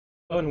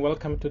Hello and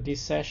welcome to this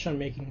session,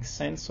 Making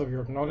Sense of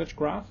Your Knowledge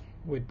Graph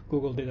with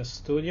Google Data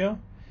Studio.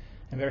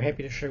 I'm very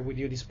happy to share with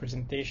you this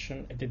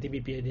presentation at the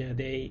dbpedia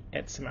Day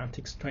at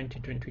Semantics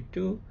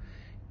 2022,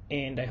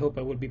 and I hope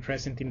I will be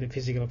present in the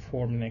physical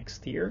form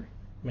next year.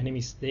 My name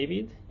is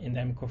David, and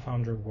I'm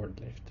co-founder of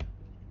WordLift.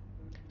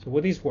 So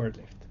what is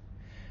WordLift?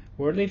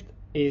 WordLift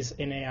is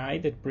an AI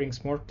that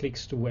brings more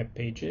clicks to web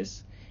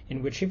pages,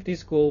 and we achieve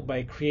this goal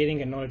by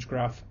creating a knowledge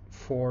graph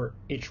for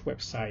each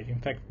website. In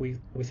fact, we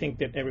think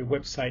that every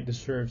website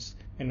deserves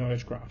a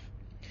knowledge graph.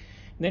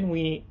 Then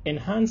we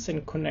enhance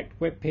and connect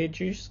web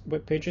pages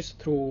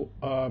through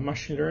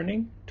machine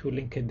learning to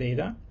linked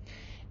data.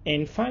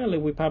 And finally,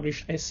 we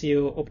publish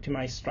SEO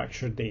optimized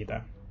structured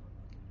data.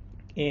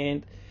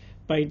 And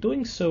by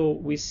doing so,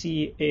 we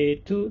see a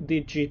 2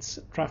 digits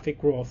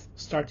traffic growth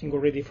starting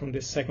already from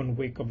the second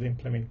week of the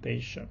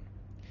implementation.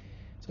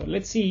 So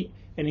let's see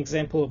an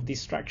example of this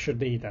structured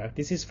data.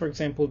 This is, for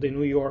example, the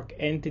New York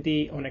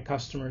entity on a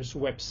customer's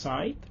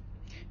website.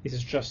 This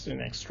is just an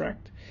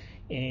extract,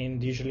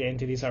 and usually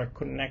entities are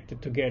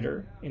connected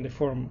together in the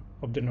form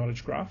of the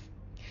knowledge graph.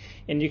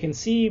 And you can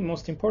see,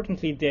 most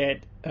importantly,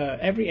 that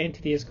every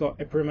entity has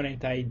got a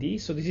permanent ID.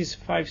 So this is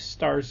 5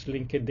 stars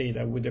linked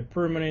data with a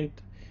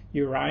permanent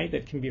URI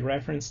that can be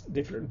referenced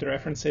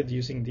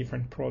using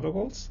different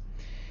protocols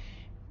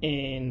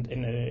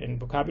and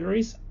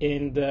vocabularies,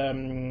 and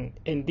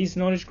this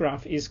knowledge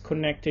graph is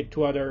connected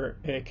to other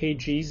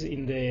KGs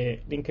in the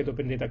linked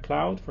open data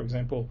cloud, for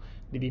example,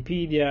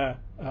 dbpedia,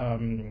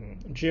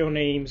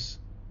 GeoNames,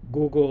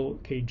 Google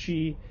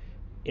KG,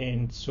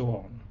 and so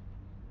on.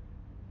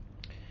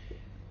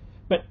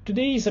 But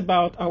today is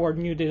about our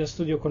new Data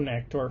Studio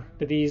connector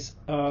that is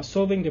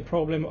solving the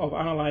problem of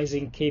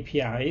analyzing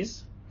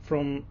KPIs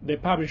from the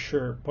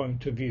publisher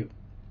point of view,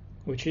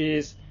 which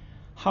is,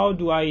 how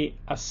do I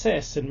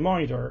assess and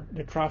monitor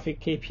the traffic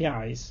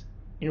KPIs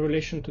in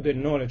relation to the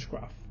knowledge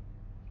graph?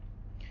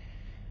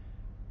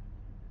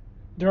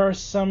 There are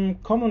some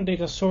common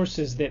data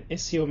sources that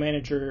SEO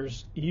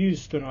managers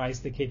use to analyze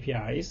the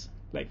KPIs,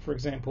 like, for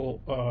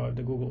example,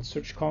 the Google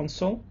Search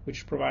Console,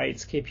 which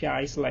provides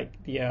KPIs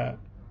like the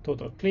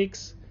total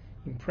clicks,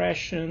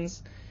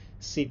 impressions,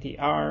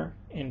 CTR,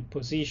 and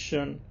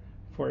position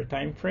for a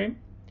time frame,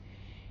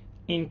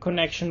 in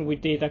connection with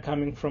data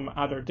coming from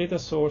other data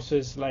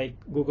sources like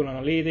Google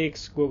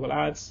Analytics, Google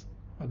Ads,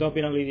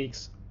 Adobe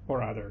Analytics,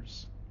 or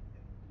others.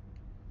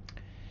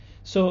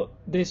 So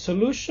the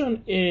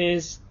solution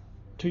is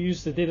to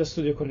use the Data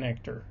Studio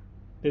connector.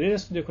 The Data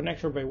Studio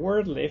connector by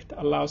WordLift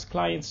allows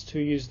clients to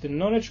use the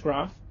knowledge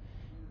graph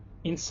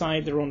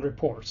inside their own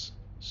reports.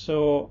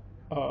 So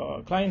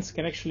clients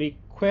can actually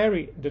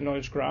query the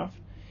knowledge graph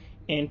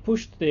and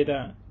push the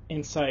data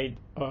inside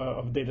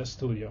of Data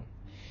Studio,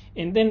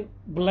 and then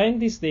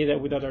blend this data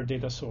with other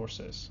data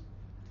sources.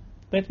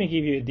 Let me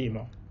give you a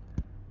demo.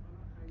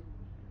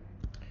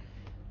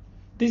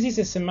 This is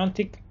a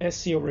semantic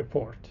SEO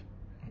report.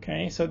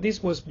 Okay, so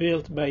this was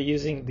built by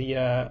using the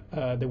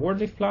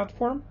WordLift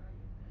platform,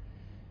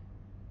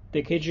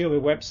 the KG of a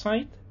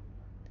website,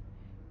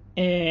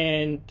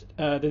 and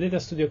the Data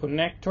Studio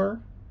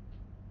connector,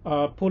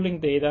 pulling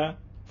data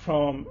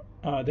from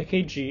the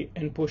KG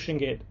and pushing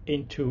it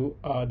into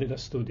Data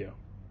Studio.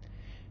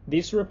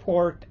 This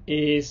report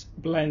is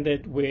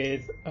blended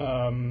with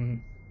the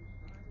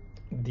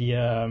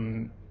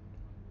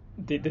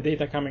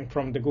data coming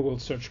from the Google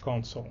Search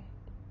Console.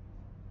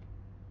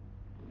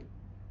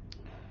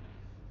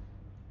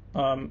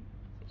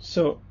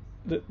 So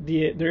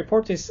the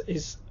report is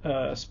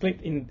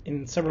split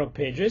in several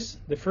pages.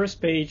 The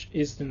first page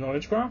is the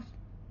knowledge graph,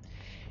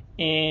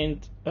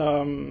 and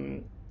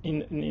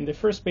in the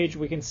first page,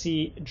 we can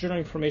see general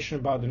information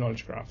about the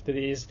knowledge graph. That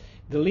is,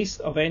 the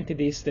list of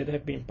entities that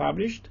have been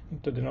published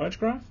into the knowledge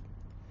graph,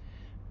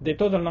 the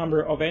total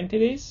number of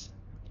entities,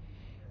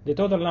 the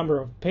total number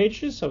of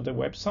pages of the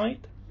website,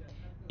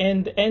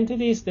 and the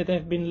entities that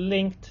have been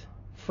linked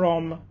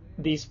from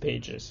these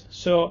pages.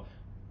 So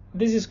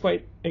this is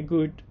quite a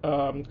good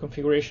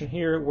configuration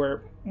here,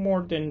 where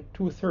more than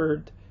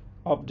 2/3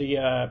 of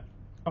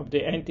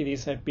the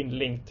entities have been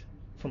linked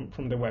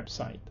from the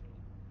website.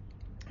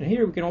 And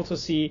here we can also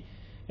see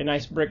a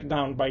nice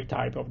breakdown by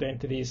type of the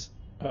entities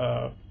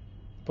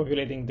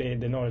populating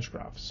the knowledge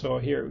graph. So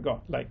here we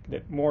got like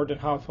that more than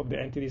half of the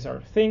entities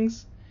are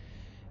things,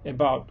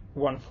 about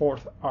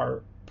 1/4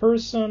 are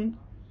person,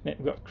 then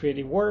we got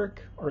creative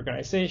work,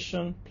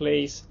 organization,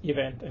 place,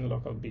 event, and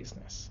local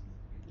business.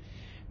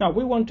 Now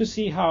we want to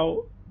see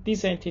how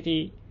this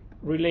entity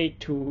relate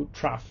to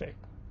traffic.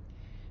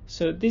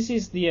 So this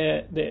is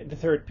the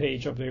third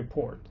page of the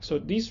report. So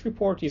this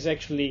report is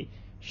actually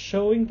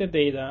showing the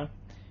data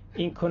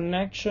in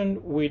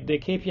connection with the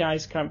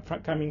KPIs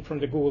coming from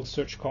the Google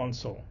Search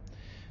Console.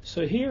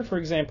 So here, for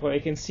example, I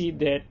can see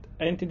that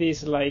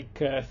entities like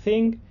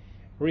thing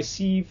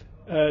receive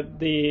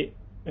the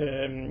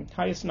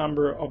highest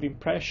number of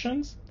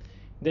impressions,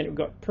 then we've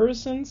got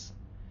persons,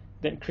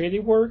 then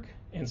creative work,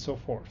 and so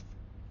forth.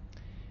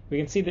 We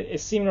can see that a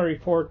similar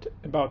report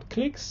about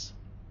clicks,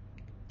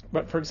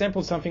 But for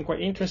example, something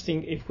quite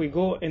interesting, if we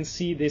go and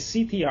see the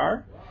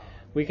CTR,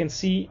 we can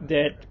see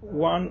that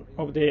one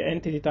of the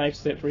entity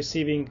types that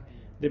receiving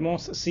the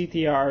most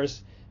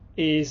CTRs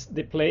is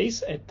the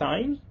place at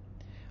time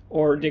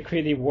or the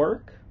creative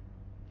work.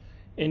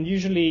 And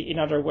usually in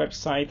other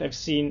websites, I've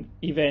seen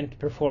event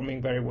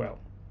performing very well.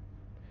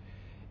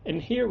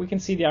 And here we can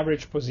see the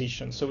average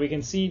position. So we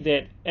can see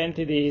that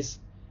entities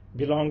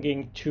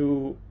belonging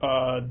to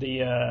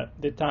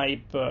the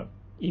type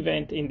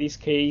event in this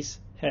case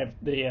have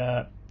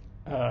the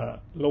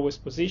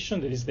lowest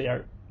position, that is they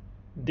are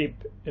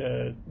deep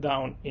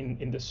down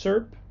in the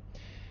SERP,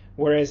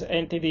 whereas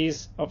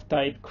entities of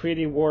type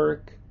creative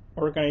work,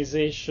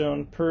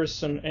 organization,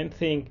 person, and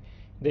thing,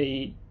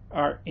 they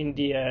are in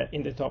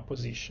the top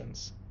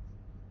positions.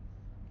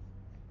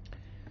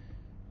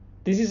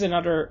 This is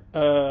another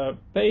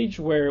page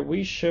where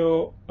we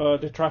show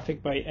the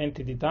traffic by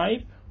entity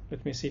type.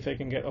 Let me see if I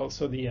can get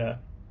also the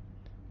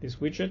this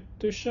widget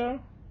to show.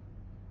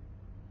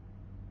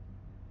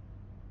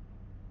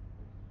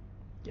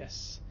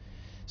 Yes.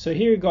 So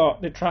here you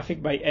got the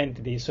traffic by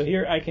entity. So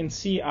here I can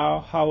see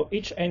how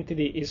each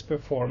entity is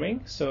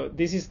performing. So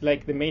this is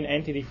like the main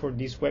entity for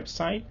this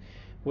website,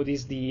 what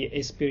is the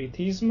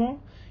Espiritismo,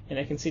 and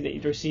I can see that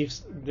it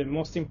receives the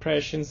most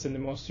impressions and the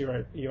most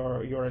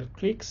URL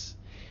clicks.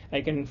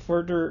 I can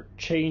further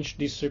change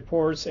these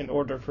reports and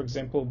order, for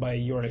example, by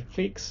URL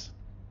clicks.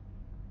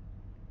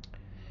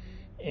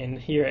 And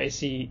here I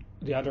see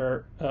the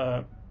other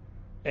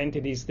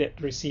entities that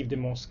receive the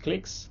most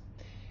clicks.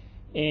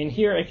 And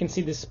here I can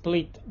see the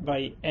split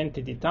by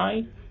entity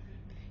type.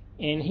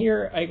 And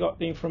here I got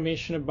the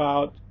information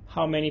about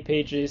how many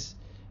pages,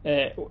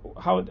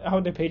 how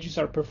the pages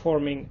are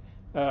performing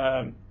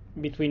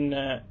between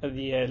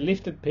the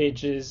lifted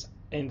pages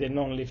and the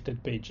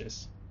non-lifted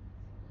pages.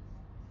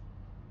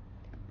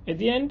 At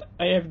the end,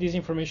 I have this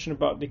information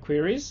about the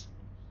queries,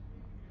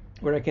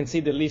 where I can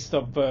see the list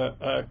of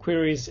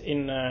queries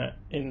in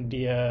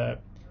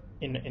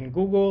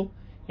Google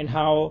and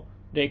how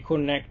they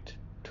connect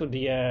to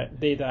the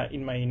data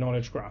in my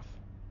knowledge graph.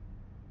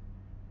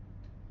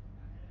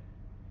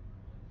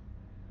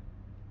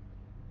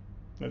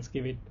 Let's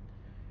give it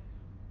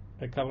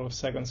a couple of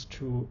seconds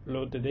to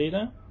load the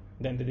data.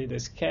 Then the data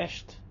is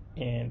cached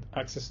and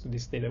access to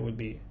this data will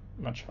be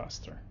much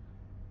faster.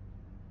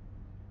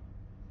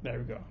 There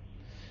we go.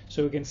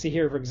 So we can see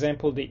here, for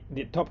example, the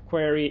top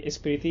query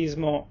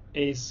Espiritismo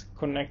is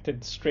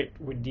connected straight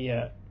with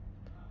the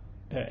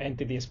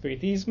entity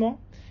Espiritismo,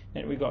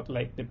 and we got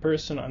like the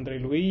person Andre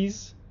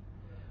Luis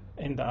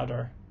and the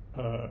other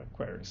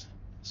queries.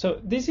 So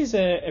this is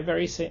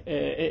this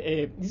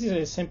is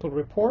a simple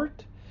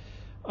report.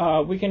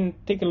 We can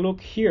take a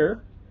look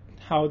here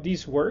how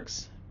this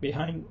works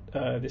behind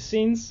the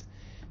scenes.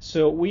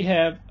 So we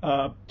have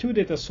two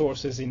data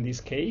sources in this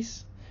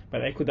case,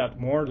 but I could add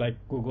more, like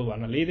Google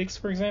Analytics,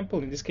 for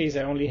example. In this case,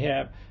 I only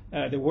have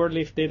the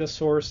WordLift data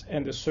source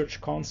and the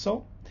Search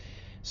Console.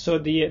 So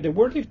the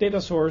WordLift data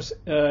source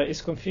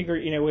is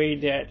configured in a way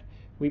that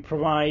we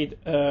provide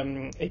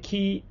a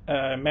key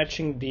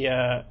matching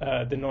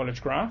the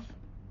knowledge graph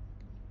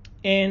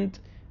and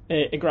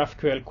a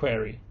GraphQL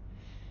query.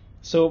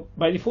 So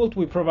by default,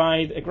 we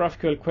provide a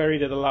GraphQL query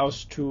that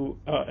allows to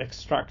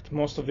extract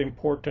most of the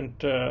important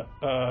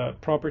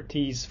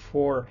properties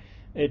for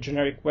a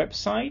generic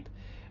website,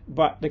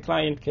 but the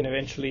client can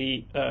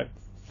eventually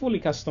fully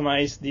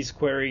customize this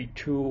query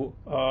to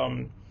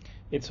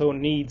its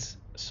own needs.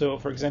 So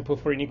for example,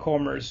 for an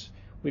e-commerce,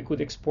 we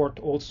could export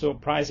also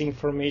pricing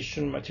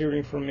information, material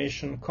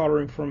information,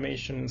 color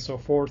information, and so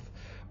forth.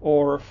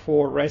 Or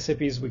for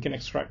recipes, we can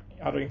extract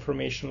other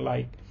information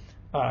like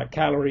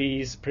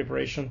calories,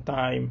 preparation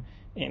time,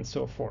 and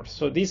so forth.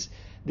 So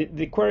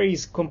the query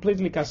is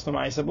completely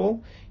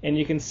customizable, and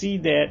you can see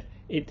that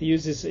it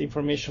uses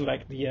information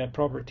like the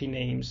property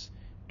names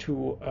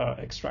to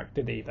extract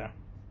the data.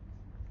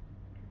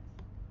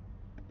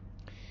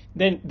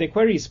 Then the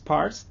query is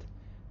parsed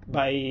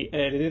by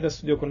the Data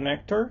Studio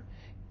connector,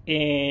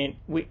 and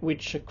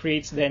which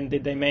creates then the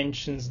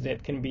dimensions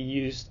that can be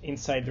used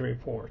inside the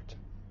report.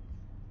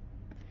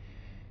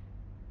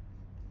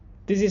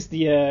 This is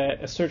the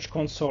Search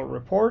Console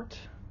report,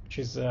 which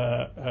is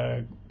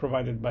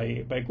provided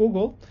by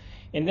Google.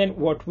 And then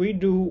what we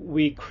do,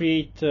 we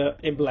create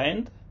a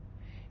blend,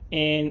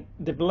 and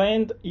the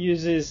blend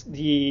uses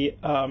the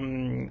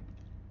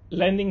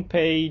landing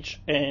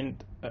page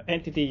and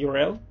entity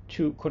URL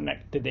to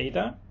connect the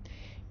data.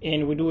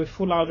 And we do a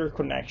full outer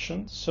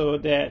connection so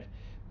that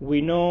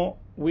we know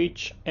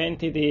which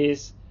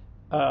entities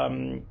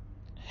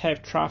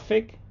have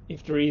traffic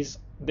if there is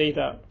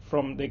data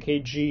from the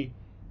KG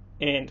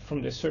and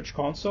from the Search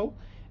Console,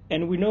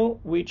 and we know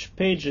which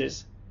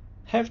pages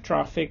have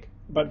traffic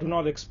but do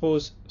not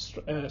expose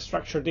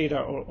structured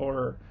data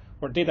or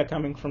data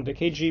coming from the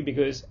KG,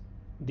 because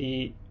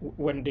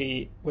when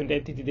the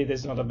entity data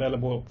is not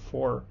available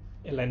for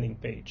a landing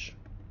page.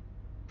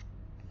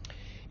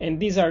 And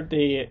these are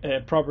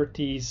the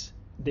properties,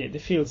 the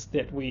fields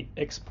that we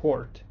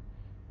export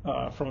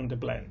from the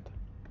blend.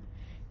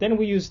 Then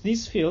we use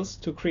these fields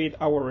to create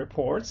our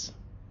reports.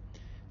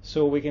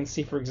 So we can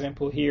see, for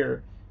example,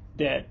 here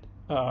that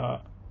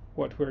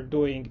what we're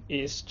doing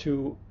is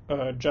to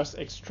just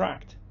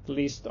extract the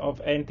list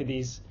of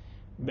entities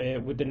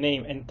with the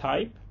name and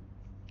type.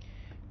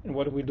 And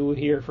what we do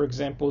here, for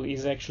example,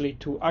 is actually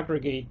to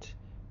aggregate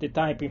the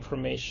type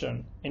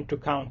information and to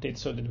count it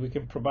so that we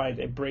can provide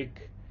a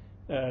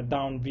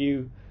breakdown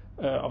view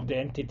of the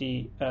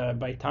entity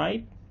by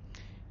type.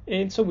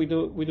 And so we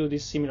do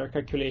these similar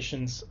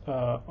calculations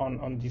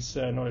on this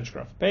knowledge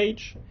graph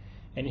page.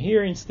 And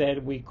here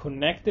instead we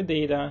connect the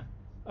data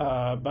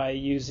by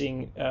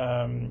using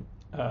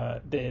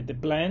the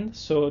blend,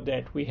 so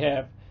that we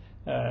have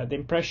the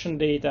impression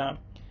data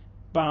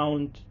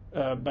bound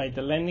by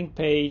the landing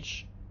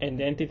page and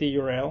the entity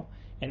URL,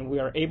 and we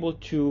are able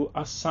to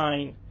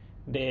assign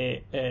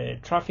the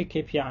traffic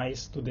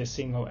KPIs to the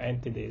single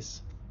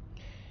entities.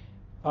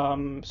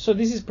 So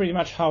this is pretty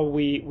much how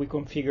we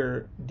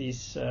configure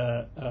this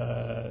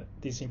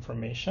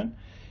information.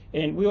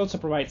 And we also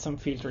provide some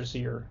filters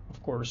here,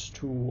 of course,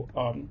 to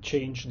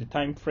change the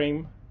time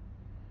frame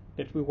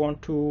that we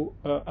want to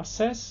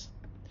assess.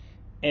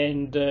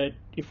 And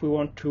if we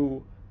want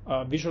to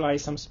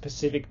visualize some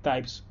specific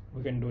types,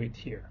 we can do it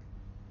here.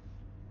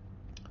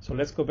 So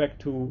let's go back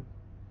to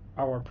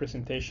our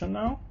presentation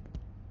now.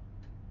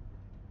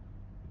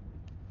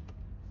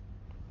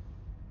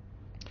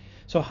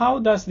 So how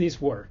does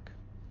this work?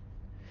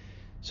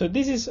 So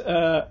this is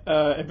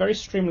a very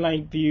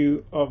streamlined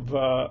view of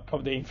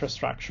the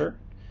infrastructure.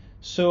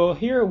 So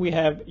here we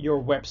have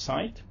your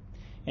website,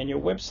 and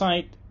your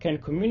website can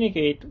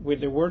communicate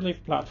with the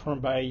WordLift platform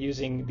by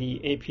using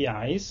the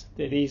APIs.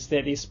 That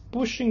is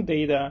pushing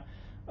data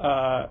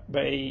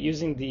by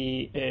using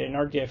an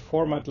RDF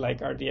format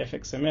like RDF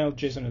XML,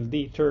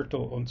 JSON-LD,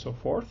 Turtle, and so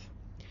forth.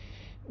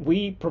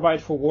 We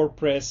provide for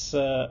WordPress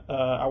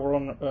our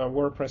own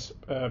WordPress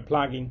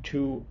plugin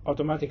to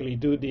automatically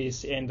do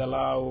this and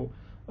allow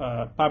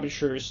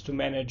publishers to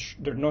manage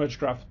their knowledge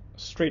graph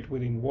straight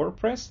within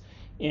WordPress.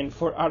 And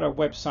for other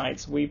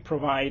websites, we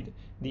provide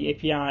the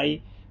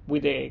API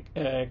with a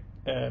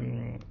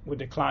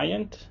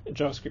client, a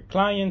JavaScript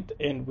client,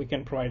 and we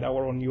can provide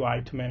our own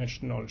UI to manage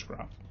the knowledge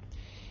graph.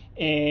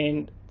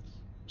 And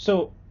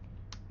so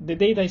the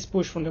data is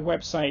pushed from the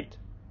website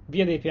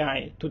via the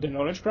API to the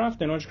knowledge graph.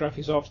 The knowledge graph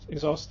is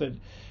hosted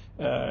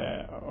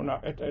at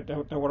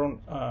our own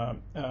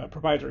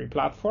proprietary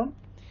platform.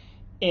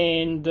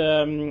 And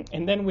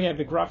then we have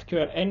a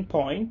GraphQL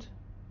endpoint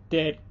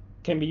that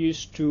can be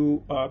used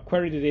to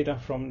query the data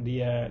from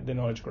the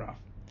knowledge graph.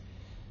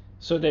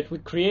 So that we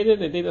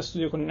created a Data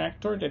Studio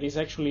connector that is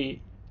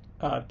actually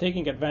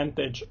taking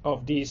advantage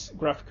of this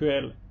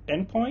GraphQL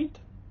endpoint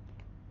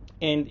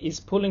and is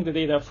pulling the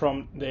data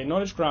from the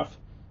knowledge graph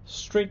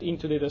straight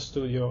into Data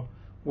Studio,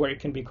 where it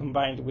can be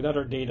combined with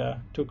other data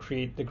to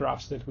create the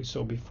graphs that we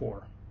saw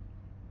before.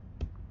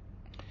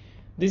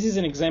 This is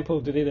an example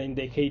of the data in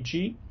the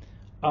AKG.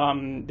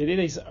 The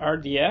data is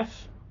RDF.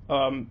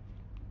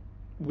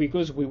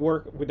 Because we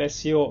work with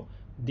SEO,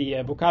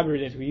 the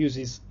vocabulary that we use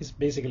is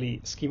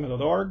basically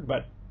schema.org,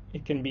 but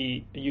it can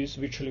be used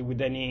virtually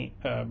with any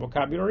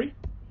vocabulary.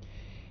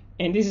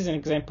 And this is an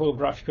example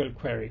GraphQL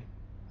query.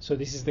 So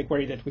this is the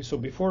query that we saw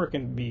before. It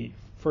can be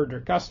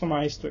further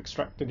customized to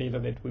extract the data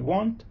that we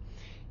want.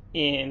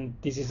 And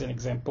this is an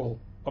example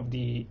of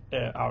the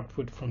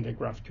output from the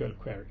GraphQL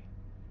query.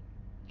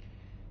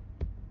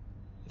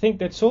 I think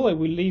that's all. I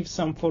will leave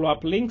some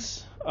follow-up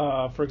links.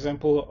 For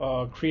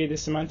example, create a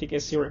semantic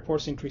SEO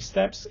reports in 3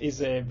 steps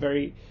is a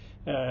very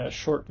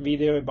short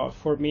video, about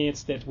 4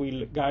 minutes, that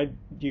will guide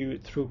you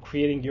through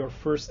creating your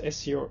first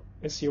SEO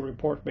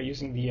report by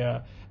using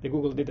the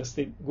Google Data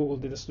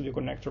Studio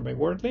connector by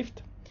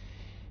WordLift.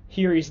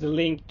 Here is the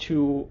link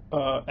to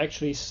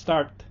actually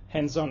start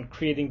hands-on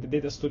creating the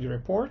Data Studio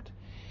report.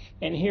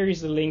 And here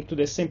is the link to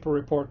the simple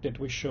report that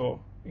we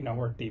show in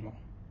our demo.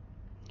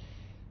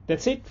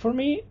 That's it for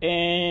me,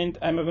 and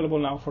I'm available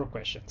now for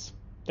questions.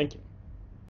 Thank you.